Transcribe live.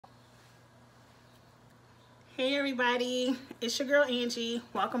Hey everybody, it's your girl Angie.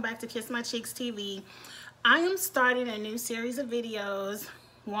 Welcome back to Kiss My Cheeks TV. I am starting a new series of videos,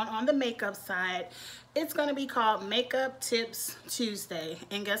 one on the makeup side. It's going to be called Makeup Tips Tuesday.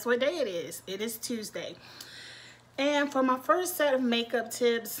 And guess what day it is? It is Tuesday. And for my first set of makeup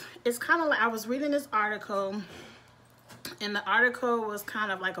tips, it's kind of like I was reading this article, and the article was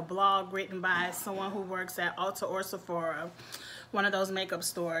kind of like a blog written by someone who works at Ulta or Sephora, one of those makeup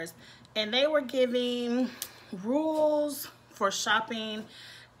stores. And they were giving rules for shopping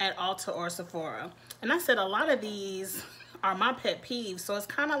at Ulta or Sephora. And I said a lot of these are my pet peeves. So it's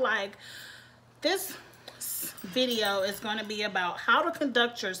kind of like this video is going to be about how to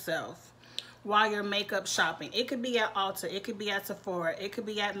conduct yourself while you're makeup shopping. It could be at Ulta, it could be at Sephora, it could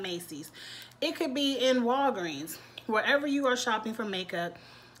be at Macy's, it could be in Walgreens. Wherever you are shopping for makeup,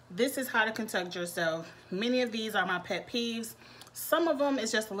 this is how to conduct yourself. Many of these are my pet peeves. Some of them is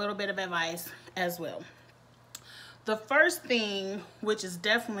just a little bit of advice as well. The first thing, which is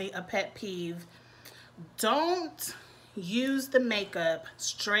definitely a pet peeve, don't use the makeup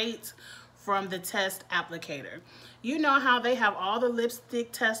straight from the test applicator. You know how they have all the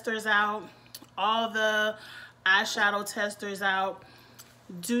lipstick testers out, all the eyeshadow testers out.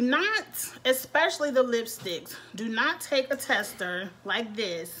 Do not, especially the lipsticks, do not take a tester like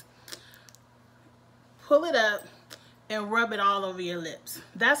this, pull it up, and rub it all over your lips.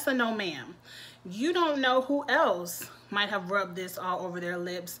 That's a no ma'am. You don't know who else might have rubbed this all over their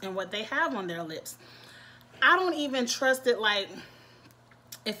lips and what they have on their lips. I don't even trust it. Like,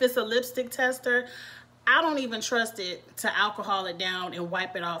 if it's a lipstick tester, I don't even trust it to alcohol it down and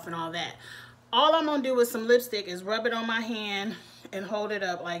wipe it off and all that. All I'm gonna do with some lipstick is rub it on my hand and hold it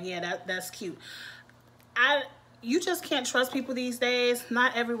up like, yeah, that's cute. You just can't trust people these days.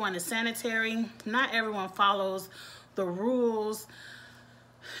 Not everyone is sanitary. Not everyone follows the rules.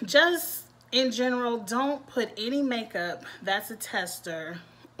 Just in general, don't put any makeup that's a tester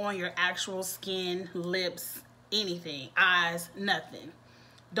on your actual skin, lips, anything, eyes, nothing.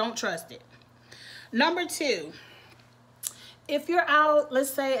 Don't trust it. Number two, if you're out, let's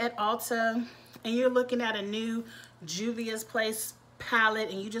say at Ulta, and you're looking at a new Juvia's Place palette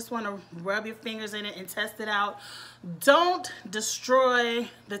and you just want to rub your fingers in it and test it out, don't destroy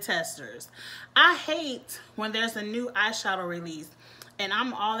the testers. I hate when there's a new eyeshadow release and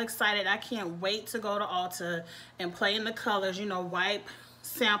I'm all excited. I can't wait to go to Ulta and play in the colors, you know, wipe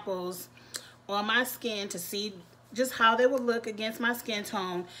samples on my skin to see just how they would look against my skin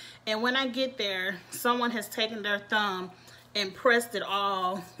tone. And when I get there, someone has taken their thumb and pressed it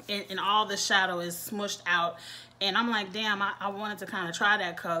all, and all the shadow is smushed out. And I'm like, damn, I wanted to kind of try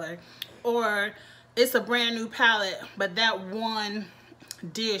that color. Or it's a brand new palette, but that one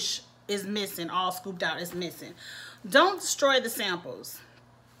dish is missing, all scooped out, is missing. Don't destroy the samples.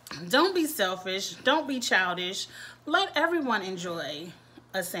 Don't be selfish. Don't be childish. Let everyone enjoy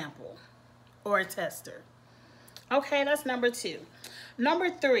a sample or a tester. Okay, that's number two. Number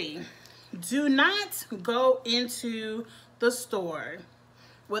three, do not go into the store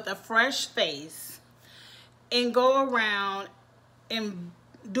with a fresh face and go around and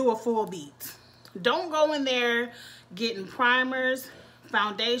do a full beat. Don't go in there getting primers,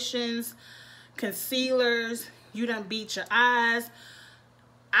 foundations, concealers. You done beat your eyes.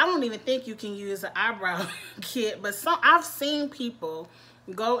 I don't even think you can use an eyebrow kit, but I've seen people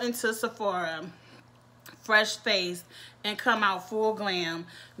go into Sephora fresh face and come out full glam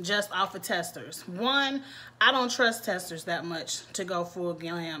just off of testers. One, I don't trust testers that much to go full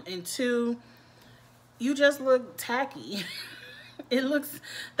glam. And two, you just look tacky.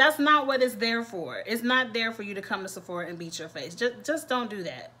 That's not what it's there for. It's not there for you to come to Sephora and beat your face. Just don't do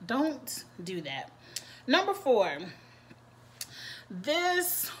that. Don't do that. Number four,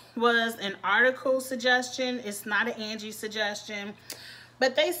 this was an article suggestion. It's not an Angie suggestion.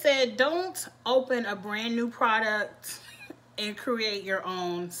 But they said don't open a brand new product and create your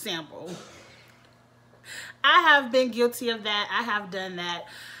own sample. I have been guilty of that. I have done that.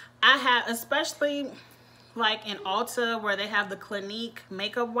 I have, especially like in Ulta where they have the Clinique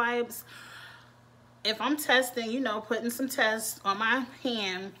makeup wipes. If I'm testing, you know, putting some tests on my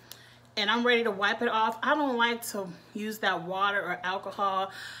hand and I'm ready to wipe it off, I don't like to use that water or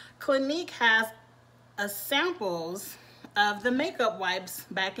alcohol. Clinique has samples of the makeup wipes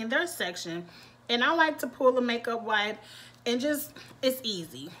back in their section, and I like to pull the makeup wipe and just, it's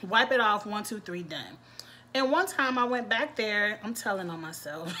easy, wipe it off, 1 2 3, done. And one time I went back there, I'm telling on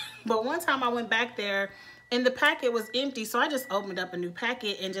myself, but one time I went back there and the packet was empty, so I just opened up a new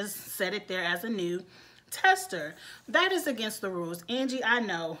packet and just set it there as a new tester. That is against the rules. Angie, I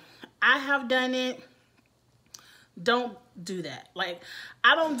know, I have done it. Don't do that. Like,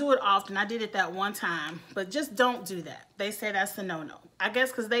 I don't do it often. I did it that one time, but just don't do that. They say that's a no-no. I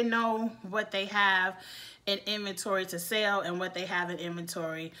guess because they know what they have in inventory to sell and what they have in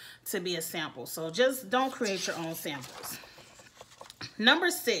inventory to be a sample. So just don't create your own samples. Number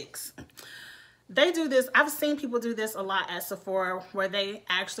 6, they do this. I've seen people do this a lot at Sephora, where they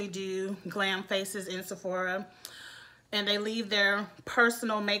actually do glam faces in Sephora, and they leave their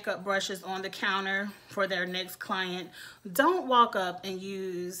personal makeup brushes on the counter for their next client. Don't walk up and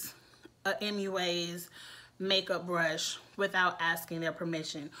use a MUA's makeup brush without asking their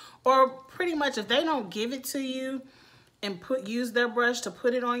permission. Or pretty much if they don't give it to you and use their brush to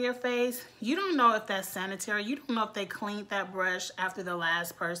put it on your face, you don't know if that's sanitary. You don't know if they cleaned that brush after the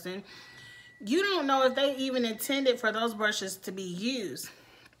last person. You don't know if they even intended for those brushes to be used.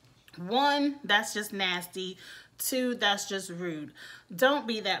 1, that's just nasty. 2, that's just rude. Don't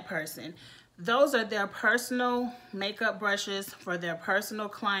be that person. Those are their personal makeup brushes for their personal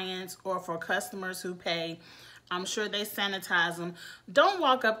clients or for customers who pay. I'm sure they sanitize them. Don't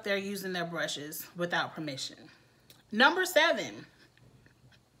walk up there using their brushes without permission. Number 7,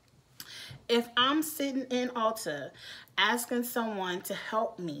 if I'm sitting in Ulta asking someone to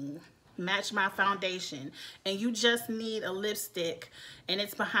help me match my foundation and you just need a lipstick and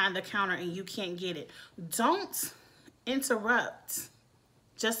it's behind the counter and you can't get it, don't interrupt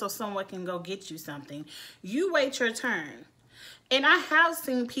just so someone can go get you something. You wait your turn. And I have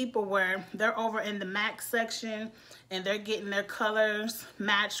seen people where they're over in the MAC section and they're getting their colors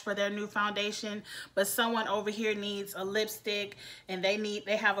matched for their new foundation, but someone over here needs a lipstick and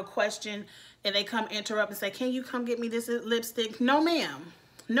they have a question and they come interrupt and say, can you come get me this lipstick? No, ma'am.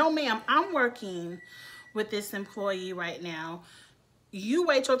 No, ma'am. I'm working with this employee right now. You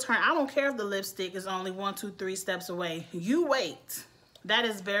wait your turn. I don't care if the lipstick is only 1, 2, 3 steps away. You wait. That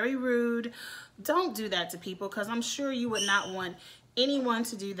is very rude. Don't do that to people, because I'm sure you would not want anyone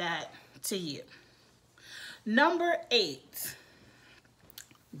to do that to you. Number 8.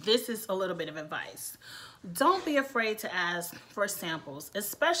 This is a little bit of advice. Don't be afraid to ask for samples,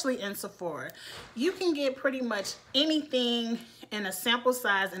 especially in Sephora. You can get pretty much anything in a sample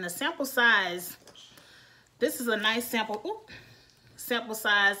size. And a sample size, this is a nice sample. Ooh, sample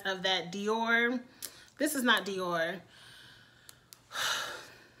size of that Dior. This is not Dior.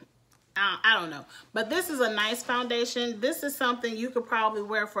 I don't know, but this is a nice foundation. This is something you could probably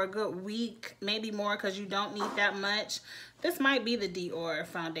wear for a good week, maybe more, because you don't need that much. This might be the Dior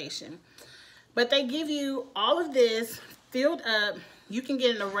foundation, but they give you all of this filled up. You can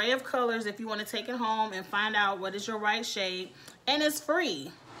get an array of colors if you want to take it home and find out what is your right shade, and it's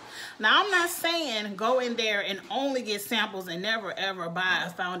free. Now, I'm not saying go in there and only get samples and never ever buy a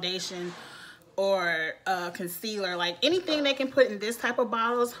foundation or concealer. Like, anything they can put in this type of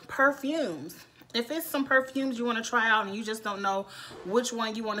bottles. Perfumes, if it's some perfumes you want to try out and you just don't know which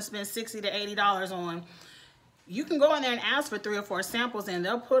one you want to spend $60 to $80 on, you can go in there and ask for 3 or 4 samples and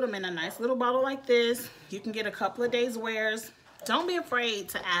they'll put them in a nice little bottle like this. You can get a couple of days wears. Don't be afraid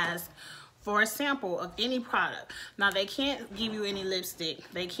to ask for a sample of any product. Now, they can't give you any lipstick,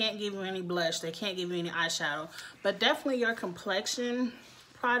 they can't give you any blush, they can't give you any eyeshadow, but definitely your complexion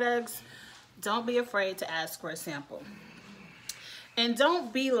products, don't be afraid to ask for a sample. And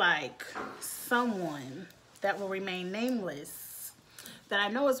don't be like someone that will remain nameless, that I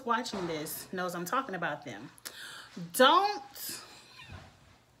know is watching this, knows I'm talking about them. Don't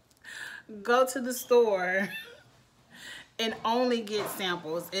go to the store and only get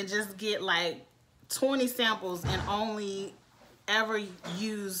samples and just get like 20 samples and only ever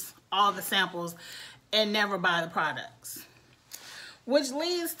use all the samples and never buy the products. Which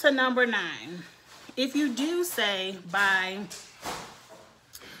leads to number 9. If you do say buy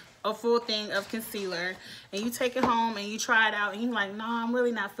a full thing of concealer and you take it home and you try it out and you're like, no, I'm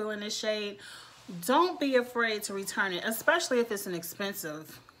really not feeling this shade, don't be afraid to return it, especially if it's an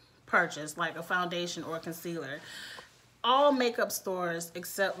expensive purchase like a foundation or a concealer. All makeup stores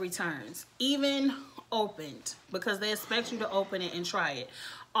accept returns, even opened, because they expect you to open it and try it.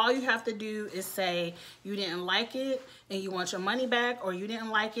 All you have to do is say you didn't like it and you want your money back, or you didn't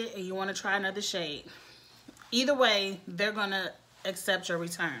like it and you want to try another shade. Either way, they're going to accept your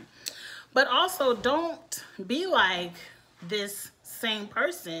return. But also, don't be like this same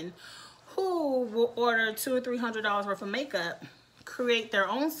person who will order $200 or $300 worth of makeup, create their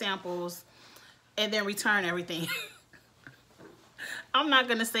own samples, and then return everything. I'm not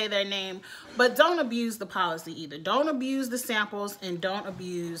going to say their name, but don't abuse the policy either. Don't abuse the samples and don't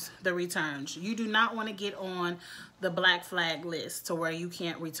abuse the returns. You do not want to get on the black flag list to where you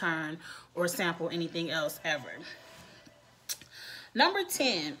can't return or sample anything else ever. Number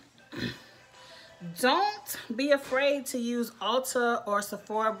 10, Don't be afraid to use Ulta or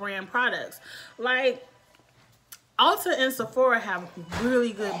Sephora brand products. Like, Ulta and Sephora have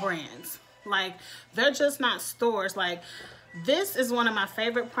really good brands. Like, they're just not stores. Like, this is one of my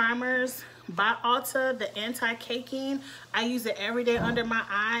favorite primers by Ulta, the anti-caking. I use it every day under my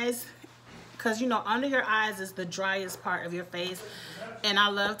eyes because, you know, under your eyes is the driest part of your face, and I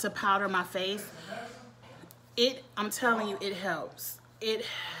love to powder my face. I'm telling you, it helps. It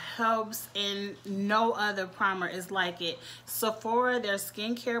helps, and no other primer is like it. Sephora, their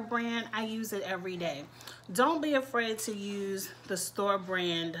skincare brand, I use it every day. Don't be afraid to use the store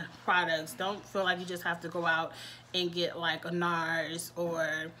brand products. Don't feel like you just have to go out and get like a NARS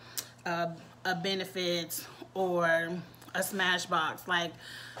or a Benefits or a Smashbox. Like,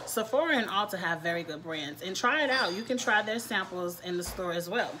 Sephora and Ulta have very good brands, and try it out. You can try their samples in the store as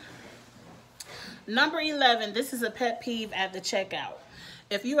well. Number 11, this is a pet peeve at the checkout.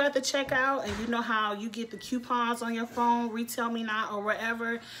 If you're at the checkout and you know how you get the coupons on your phone, Retail Me Not or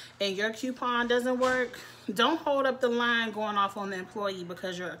wherever, and your coupon doesn't work, don't hold up the line going off on the employee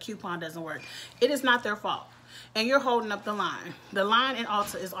because your coupon doesn't work. It is not their fault, and you're holding up the line. The line in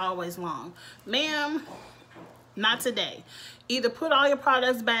Ulta is always long. Ma'am, not today. Either put all your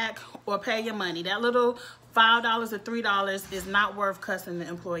products back or pay your money. That little $5 or $3 is not worth cussing the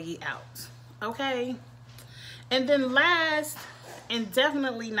employee out. Okay? And then last and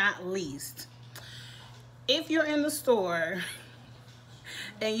definitely not least, if you're in the store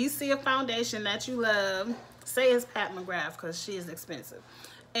and you see a foundation that you love, say it's Pat McGrath because she is expensive,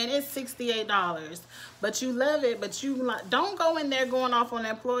 and it's $68, but you love it, but you don't go in there going off on the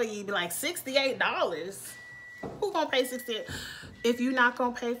employee, be like, $68? Who gonna pay $68? If you're not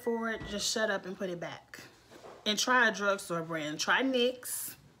gonna pay for it, just shut up and put it back. And try a drugstore brand. Try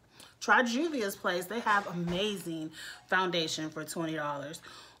NYX. Try Juvia's Place. They have amazing foundation for $20.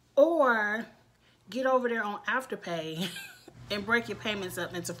 Or get over there on Afterpay and break your payments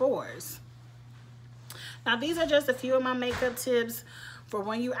up into 4s. Now, these are just a few of my makeup tips for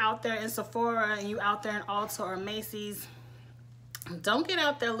when you out there in Sephora and you out there in Ulta or Macy's. Don't get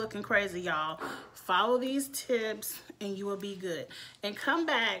out there looking crazy, y'all. Follow these tips and you will be good. And come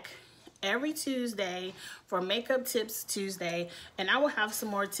back every Tuesday for Makeup Tips Tuesday, and I will have some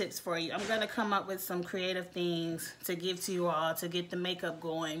more tips for you. I'm gonna come up with some creative things to give to you all to get the makeup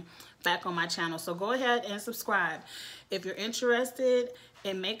going back on my channel. So go ahead and subscribe. If you're interested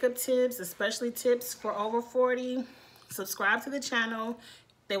in makeup tips, especially tips for over 40, subscribe to the channel.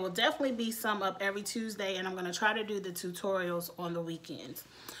 There will definitely be some up every Tuesday, and I'm gonna try to do the tutorials on the weekends.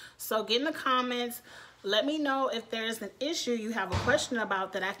 So get in the comments. Let me know if there's an issue you have a question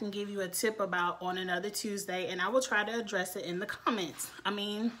about that I can give you a tip about on another Tuesday, and I will try to address it in the comments. I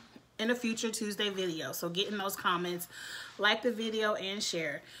mean, in a future Tuesday video. So get in those comments, like the video, and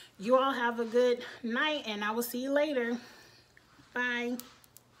share. You all have a good night, and I will see you later. Bye.